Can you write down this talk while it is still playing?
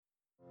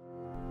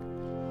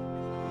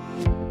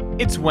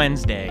It's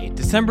Wednesday,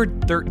 December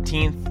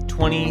 13th,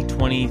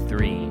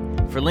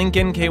 2023. For Link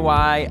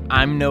NKY,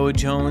 I'm Noah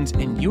Jones,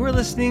 and you are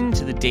listening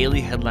to the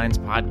Daily Headlines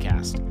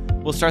Podcast.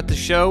 We'll start the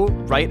show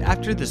right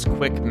after this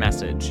quick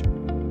message.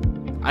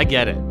 I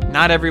get it.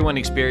 Not everyone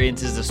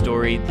experiences a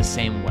story the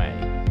same way,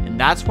 and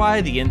that's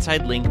why the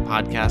Inside Link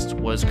podcast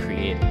was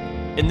created.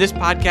 In this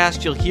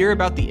podcast, you'll hear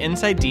about the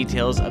inside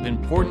details of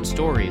important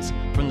stories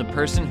from the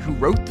person who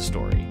wrote the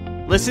story.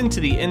 Listen to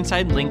the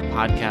Inside Link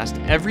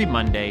podcast every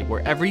Monday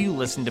wherever you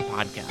listen to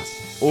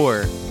podcasts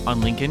or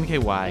on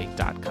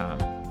linknky.com.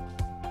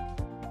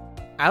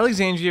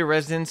 Alexandria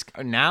residents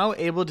are now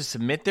able to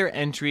submit their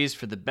entries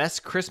for the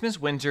Best Christmas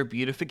Winter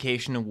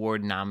Beautification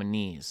Award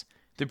nominees.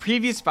 The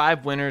previous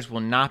 5 winners will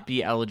not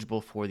be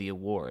eligible for the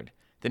award.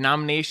 The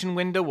nomination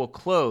window will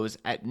close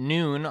at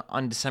noon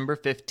on December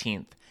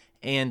 15th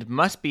and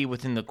must be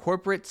within the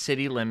corporate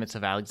city limits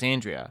of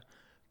Alexandria.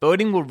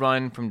 Voting will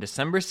run from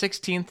December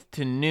 16th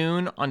to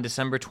noon on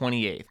December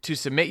 28th. To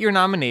submit your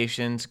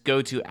nominations,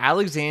 go to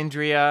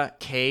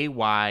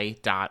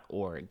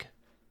alexandriaky.org.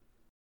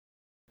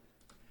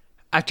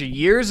 After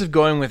years of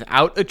going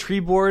without a tree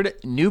board,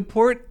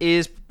 Newport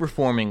is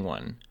reforming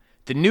one.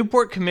 The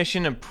Newport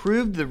Commission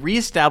approved the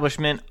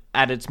reestablishment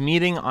at its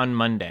meeting on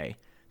Monday.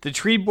 The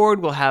tree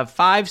board will have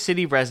 5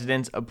 city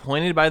residents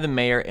appointed by the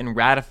mayor and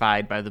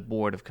ratified by the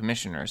Board of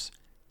Commissioners.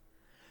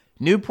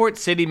 Newport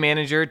City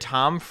Manager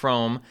Tom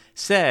Frome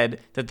said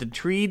that the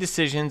tree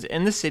decisions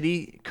in the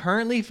city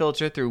currently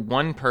filter through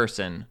one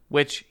person,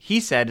 which he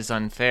said is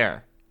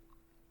unfair.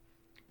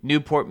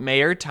 Newport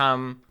Mayor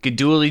Tom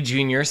Guidugli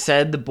Jr.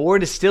 said the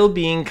board is still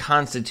being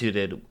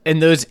constituted,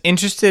 and those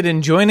interested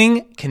in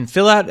joining can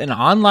fill out an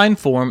online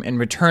form and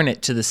return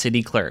it to the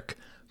city clerk.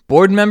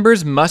 Board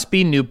members must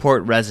be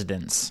Newport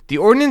residents. The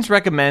ordinance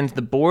recommends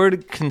the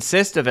board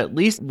consist of at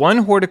least one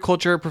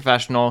horticulture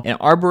professional, an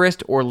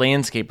arborist or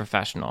landscape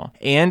professional,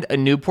 and a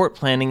Newport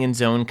Planning and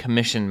Zone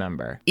Commission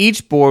member.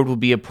 Each board will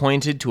be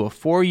appointed to a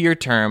 4-year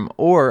term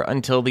or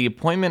until the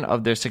appointment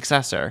of their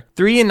successor.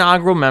 3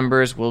 inaugural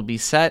members will be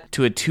set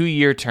to a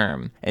 2-year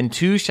term, and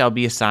 2 shall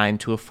be assigned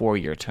to a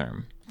 4-year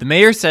term. The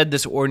mayor said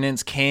this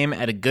ordinance came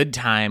at a good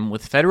time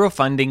with federal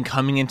funding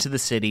coming into the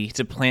city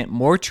to plant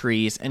more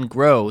trees and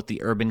grow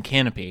the urban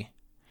canopy.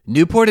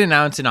 Newport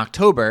announced in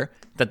October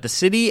that the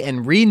city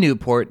and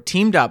Re-Newport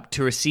teamed up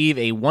to receive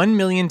a $1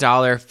 million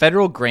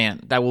federal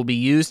grant that will be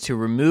used to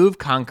remove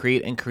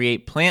concrete and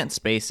create plant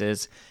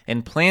spaces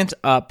and plant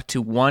up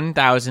to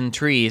 1,000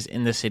 trees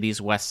in the city's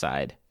west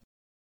side.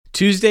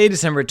 Tuesday,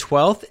 December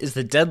 12th is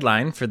the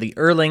deadline for the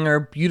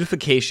Erlanger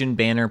Beautification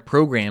Banner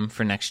program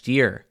for next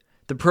year.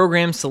 The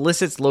program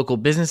solicits local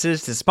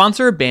businesses to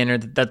sponsor a banner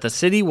that the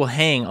city will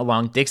hang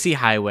along Dixie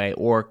Highway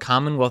or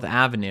Commonwealth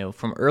Avenue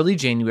from early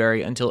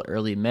January until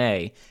early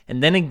May,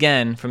 and then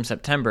again from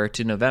September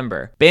to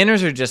November.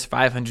 Banners are just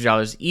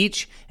 $500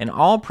 each, and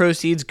all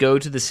proceeds go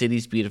to the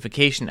city's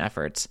beautification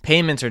efforts.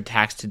 Payments are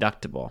tax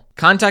deductible.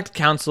 Contact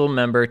Council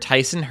member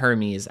Tyson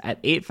Hermes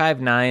at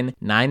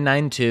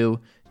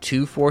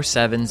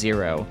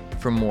 859-992-2470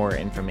 for more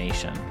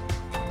information.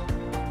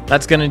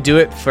 That's going to do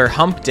it for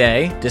Hump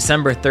Day,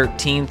 December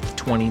 13th,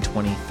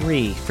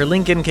 2023. For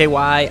Link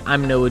NKY,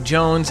 I'm Noah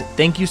Jones.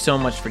 Thank you so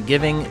much for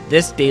giving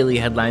this Daily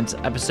Headlines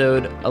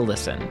episode a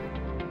listen.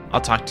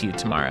 I'll talk to you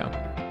tomorrow.